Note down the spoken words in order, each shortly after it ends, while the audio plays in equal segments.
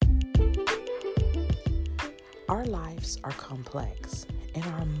Our lives are complex and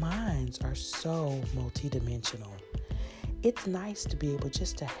our minds are so multidimensional. It's nice to be able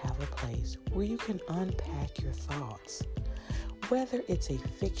just to have a place where you can unpack your thoughts. Whether it's a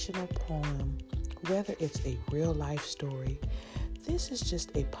fictional poem, whether it's a real life story, this is just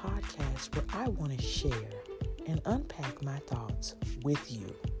a podcast where I want to share and unpack my thoughts with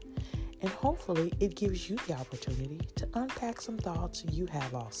you. And hopefully it gives you the opportunity to unpack some thoughts you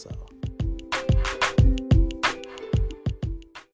have also.